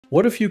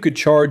What if you could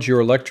charge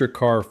your electric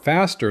car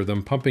faster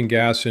than pumping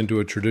gas into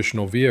a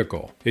traditional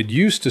vehicle? It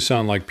used to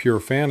sound like pure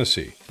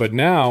fantasy, but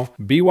now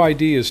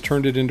BYD has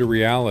turned it into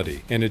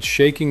reality, and it's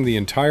shaking the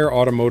entire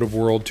automotive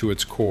world to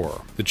its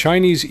core. The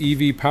Chinese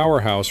EV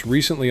powerhouse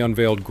recently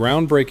unveiled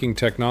groundbreaking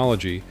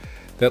technology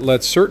that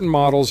lets certain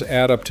models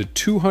add up to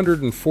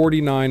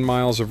 249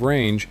 miles of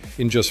range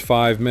in just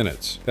 5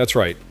 minutes. That's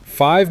right,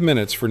 5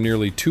 minutes for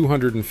nearly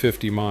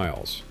 250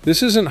 miles.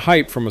 This isn't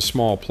hype from a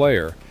small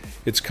player.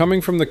 It's coming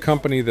from the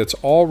company that's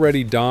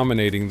already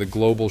dominating the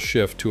global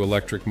shift to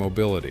electric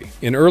mobility.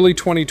 In early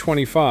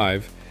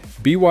 2025,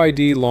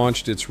 BYD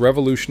launched its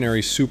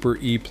revolutionary Super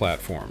E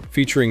platform,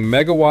 featuring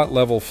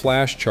megawatt-level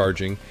flash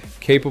charging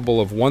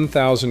capable of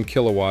 1,000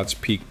 kilowatts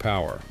peak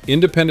power.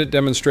 Independent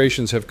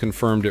demonstrations have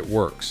confirmed it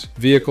works,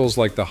 vehicles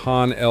like the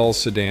Han L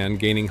sedan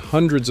gaining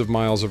hundreds of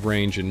miles of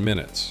range in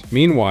minutes.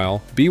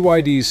 Meanwhile,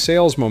 BYD's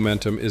sales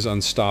momentum is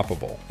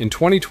unstoppable. In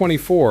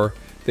 2024,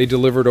 they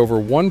delivered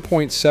over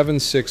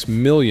 1.76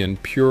 million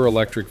pure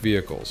electric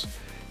vehicles,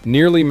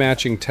 nearly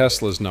matching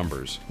Tesla's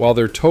numbers, while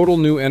their total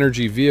new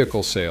energy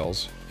vehicle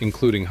sales,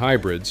 including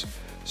hybrids,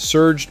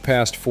 surged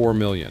past 4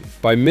 million.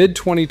 By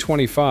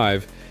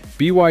mid-2025,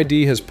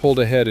 BYD has pulled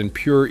ahead in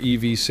pure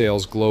EV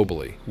sales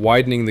globally,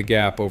 widening the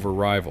gap over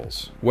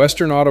rivals.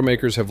 Western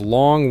automakers have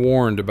long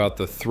warned about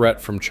the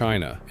threat from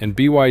China, and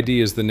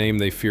BYD is the name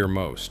they fear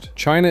most.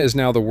 China is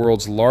now the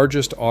world's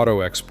largest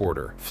auto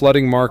exporter,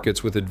 flooding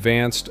markets with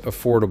advanced,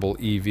 affordable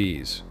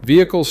EVs.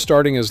 Vehicles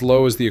starting as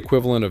low as the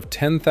equivalent of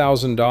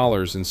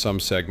 $10,000 in some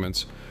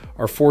segments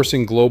are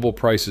forcing global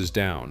prices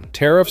down.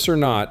 Tariffs or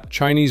not,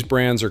 Chinese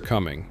brands are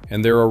coming,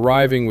 and they're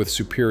arriving with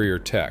superior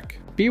tech.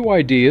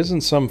 BYD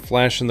isn't some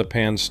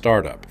flash-in-the-pan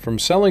startup. From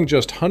selling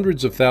just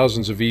hundreds of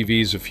thousands of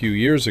EVs a few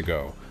years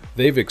ago,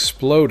 they've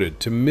exploded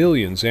to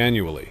millions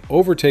annually,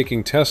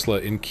 overtaking Tesla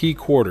in key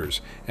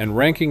quarters and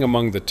ranking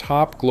among the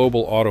top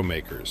global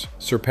automakers,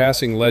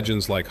 surpassing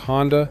legends like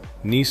Honda,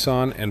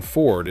 Nissan, and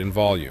Ford in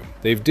volume.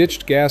 They've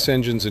ditched gas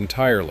engines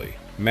entirely,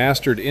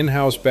 mastered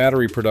in-house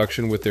battery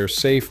production with their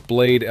safe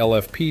Blade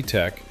LFP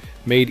tech,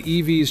 made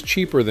EVs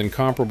cheaper than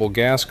comparable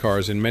gas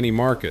cars in many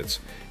markets,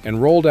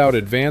 and rolled out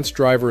advanced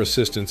driver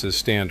assistance as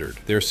standard.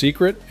 Their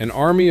secret? An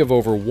army of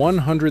over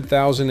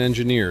 100,000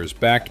 engineers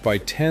backed by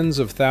tens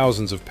of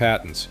thousands of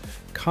patents,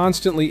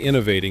 constantly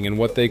innovating in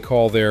what they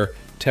call their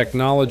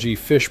technology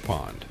fish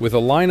pond. With a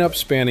lineup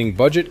spanning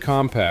budget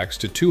compacts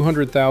to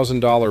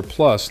 $200,000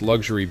 plus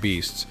luxury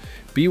beasts,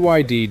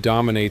 BYD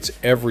dominates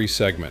every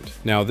segment.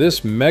 Now, this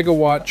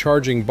megawatt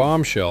charging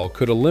bombshell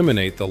could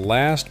eliminate the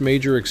last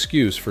major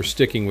excuse for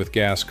sticking with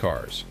gas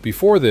cars.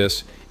 Before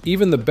this,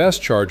 even the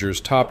best chargers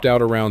topped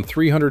out around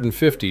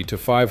 350 to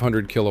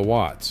 500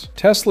 kilowatts.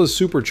 Tesla's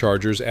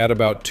superchargers add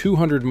about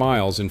 200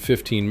 miles in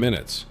 15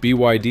 minutes.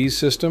 BYD's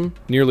system?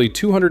 Nearly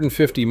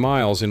 250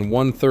 miles in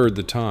 1/3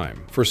 the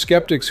time. For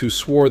skeptics who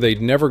swore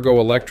they'd never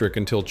go electric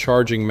until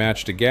charging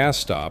matched a gas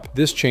stop,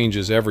 this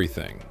changes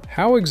everything.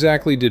 How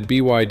exactly did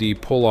BYD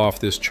pull off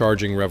this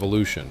charging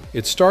revolution?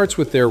 It starts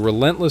with their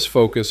relentless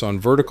focus on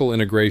vertical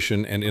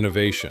integration and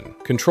innovation.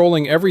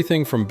 Controlling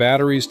everything from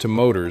batteries to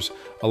motors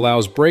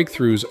allows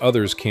breakthroughs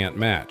others can't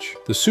match.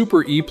 The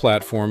Super E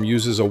platform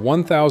uses a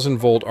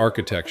 1,000-volt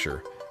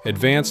architecture,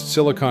 advanced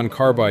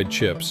silicon-carbide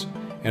chips,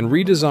 and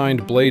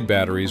redesigned blade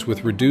batteries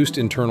with reduced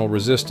internal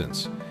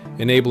resistance,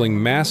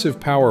 enabling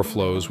massive power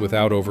flows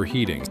without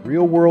overheating.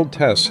 Real-world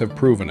tests have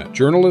proven it.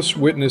 Journalists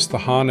witnessed the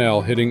Han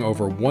L hitting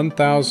over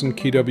 1,000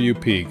 kW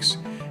peaks,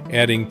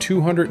 adding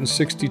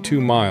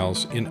 262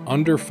 miles in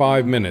under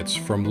 5 minutes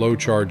from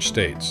low-charge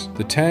states.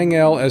 The Tang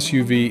L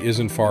SUV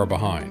isn't far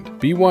behind.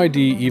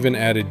 BYD even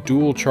added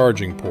dual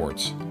charging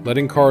ports,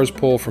 letting cars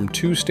pull from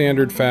 2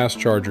 standard fast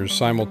chargers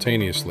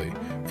simultaneously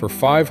for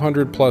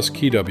 500 plus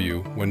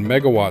kW when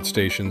megawatt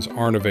stations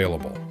aren't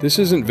available. This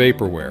isn't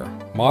vaporware.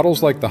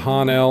 Models like the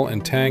Han L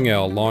and Tang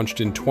L launched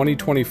in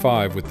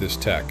 2025 with this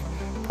tech,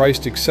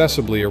 priced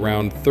accessibly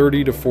around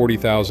 $30,000 to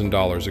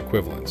 $40,000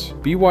 equivalents.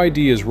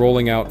 BYD is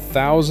rolling out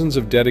thousands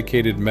of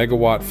dedicated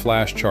megawatt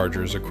flash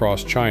chargers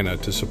across China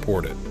to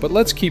support it. But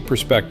let's keep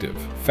perspective.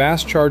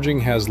 Fast charging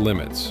has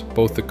limits.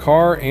 Both the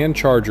car and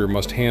charger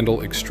must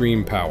handle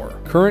extreme power.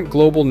 Current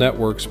global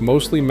networks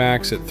mostly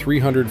max at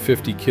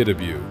 350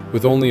 kW,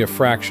 with only a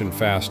fraction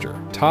faster.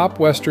 Top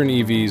Western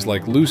EVs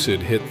like Lucid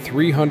hit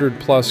 300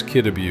 plus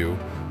kW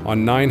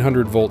on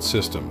 900-volt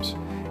systems,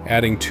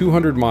 adding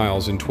 200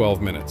 miles in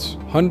 12 minutes.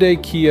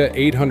 Hyundai Kia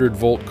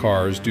 800-volt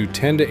cars do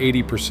 10 to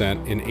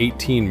 80% in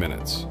 18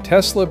 minutes.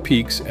 Tesla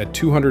peaks at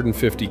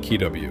 250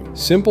 kW.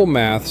 Simple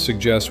math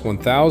suggests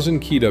 1,000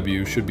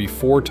 kW should be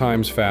 4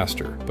 times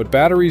faster, but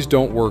batteries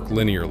don't work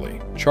linearly.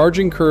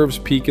 Charging curves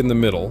peak in the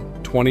middle,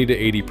 20 to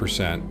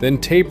 80%, then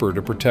taper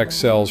to protect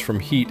cells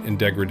from heat and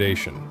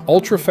degradation.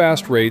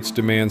 Ultra-fast rates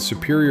demand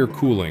superior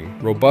cooling,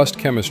 robust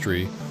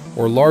chemistry,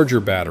 or larger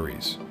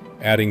batteries,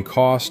 adding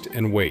cost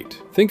and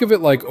weight. Think of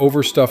it like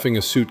overstuffing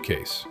a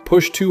suitcase.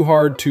 Push too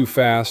hard too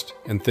fast,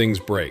 and things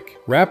break.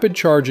 Rapid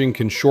charging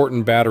can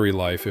shorten battery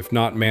life if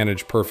not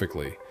managed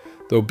perfectly.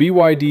 though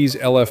BYD's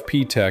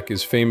LFP tech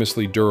is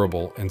famously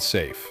durable and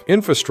safe.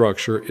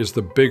 Infrastructure is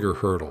the bigger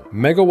hurdle.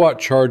 Megawatt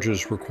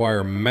chargers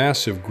require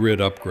massive grid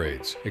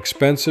upgrades,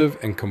 expensive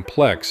and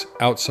complex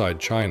outside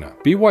China.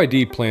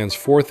 BYD plans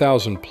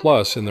 4,000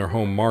 plus in their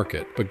home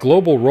market, but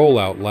global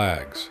rollout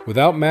lags.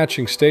 Without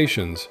matching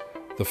stations,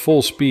 the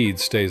full speed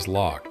stays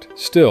locked.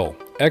 Still,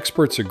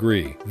 experts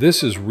agree,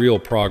 this is real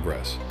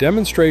progress.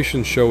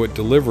 Demonstrations show it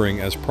delivering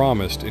as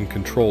promised in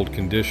controlled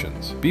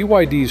conditions.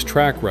 BYD's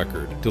track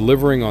record,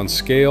 delivering on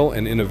scale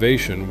and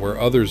innovation where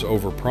others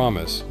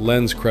overpromise,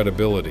 lends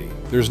credibility.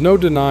 There's no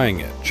denying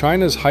it.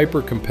 China's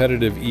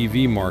hyper-competitive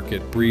EV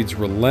market breeds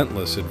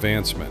relentless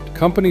advancement.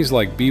 Companies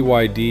like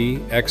BYD,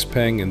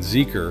 XPeng, and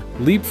Zeekr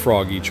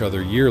leapfrog each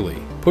other yearly,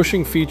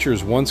 pushing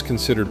features once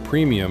considered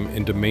premium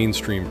into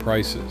mainstream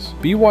prices.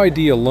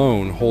 BYD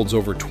alone holds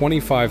over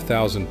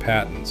 25,000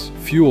 patents,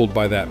 fueled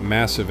by that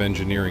massive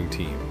engineering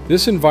team.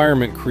 This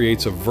environment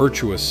creates a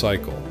virtuous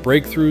cycle.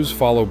 Breakthroughs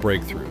follow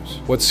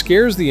breakthroughs. What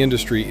scares the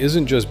industry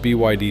isn't just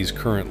BYD's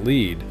current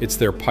lead, it's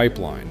their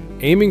pipeline.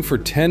 Aiming for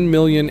 10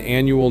 million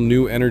annual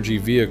new energy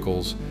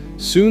vehicles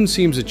soon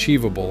seems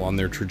achievable on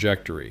their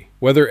trajectory.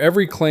 Whether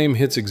every claim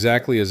hits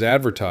exactly as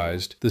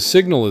advertised, the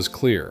signal is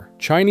clear.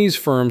 Chinese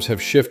firms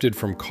have shifted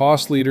from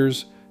cost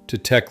leaders to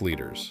tech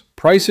leaders.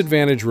 Price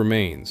advantage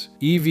remains,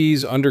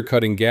 EVs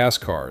undercutting gas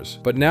cars,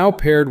 but now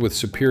paired with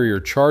superior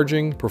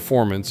charging,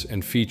 performance,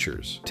 and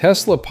features.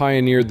 Tesla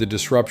pioneered the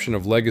disruption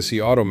of legacy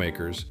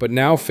automakers, but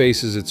now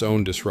faces its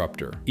own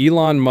disruptor.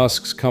 Elon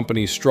Musk's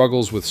company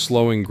struggles with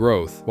slowing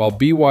growth, while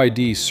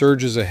BYD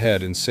surges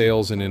ahead in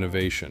sales and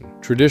innovation.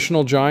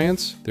 Traditional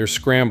giants? They're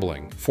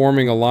scrambling,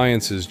 forming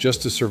alliances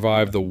just to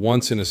survive the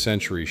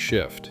once-in-a-century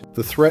shift.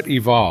 The threat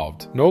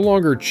evolved, no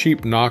longer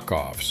cheap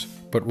knockoffs,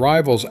 but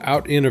rivals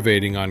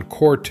out-innovating on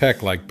core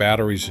tech like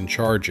batteries and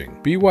charging.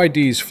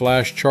 BYD's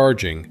flash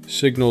charging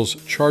signals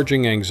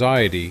charging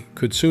anxiety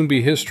could soon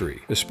be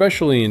history,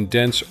 especially in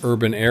dense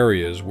urban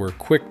areas where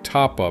quick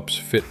top-ups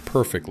fit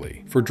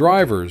perfectly. For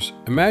drivers,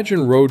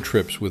 imagine road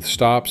trips with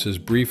stops as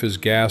brief as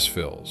gas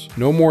fills.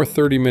 No more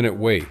 30-minute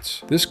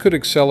waits. This could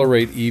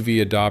accelerate EV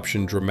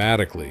adoption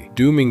dramatically,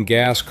 dooming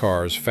gas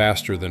cars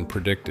faster than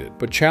predicted.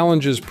 But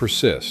challenges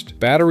persist.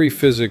 Battery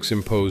physics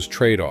impose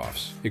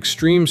trade-offs.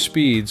 Extreme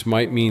speeds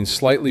might mean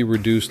slightly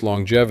reduced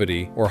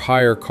longevity or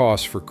higher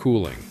costs for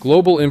cooling.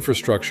 Global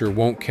infrastructure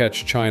won't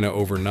catch China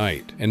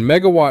overnight, and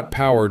megawatt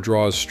power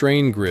draws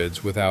strain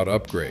grids without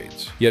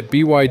upgrades. Yet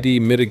BYD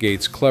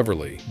mitigates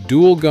cleverly.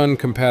 Dual-gun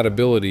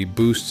compatibility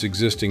boosts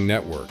existing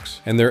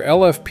networks, and their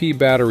LFP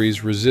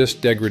batteries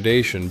resist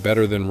degradation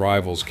better than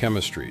rivals'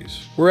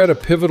 chemistries. We're at a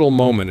pivotal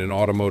moment in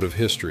automotive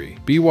history.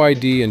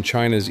 BYD and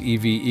China's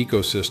EV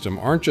ecosystem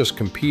aren't just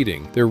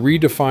competing, they're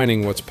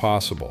redefining what's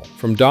possible.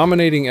 From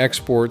dominating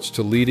exports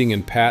to leading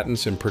in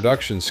patents and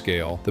production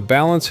scale, the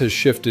balance has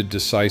shifted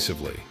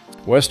decisively.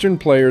 Western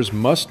players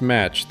must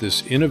match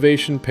this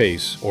innovation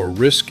pace or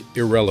risk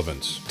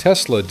irrelevance.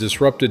 Tesla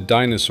disrupted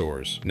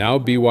dinosaurs. Now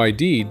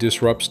BYD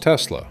disrupts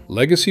Tesla.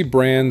 Legacy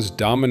brands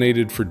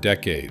dominated for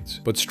decades,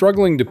 but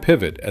struggling to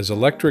pivot as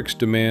electrics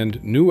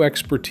demand new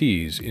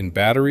expertise in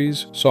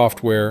batteries,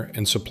 software,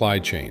 and supply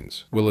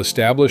chains. Will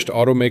established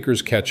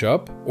automakers catch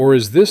up? Or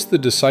is this the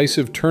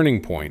decisive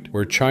turning point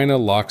where China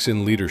locks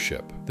in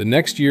leadership? The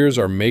next years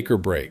are make or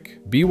break.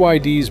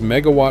 BYD's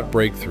megawatt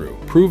breakthrough,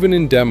 proven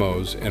in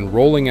demos and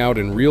rolling out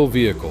in real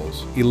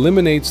vehicles,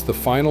 eliminates the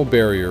final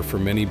barrier for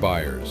many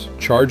buyers.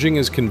 Charging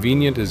as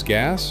convenient as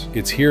gas?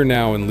 It's here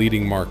now in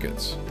leading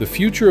markets. The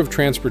future of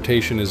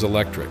transportation is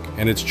electric,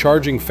 and it's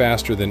charging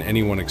faster than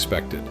anyone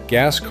expected.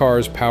 Gas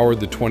cars powered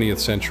the 20th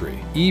century.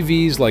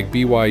 EVs like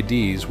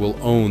BYD's will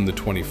own the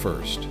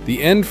 21st.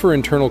 The end for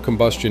internal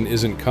combustion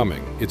isn't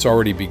coming, it's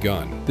already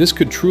begun. This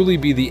could truly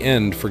be the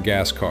end for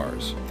gas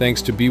cars,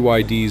 thanks to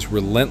BYD's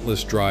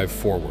relentless drive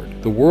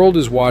forward. The world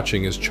is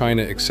watching as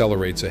China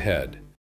accelerates ahead.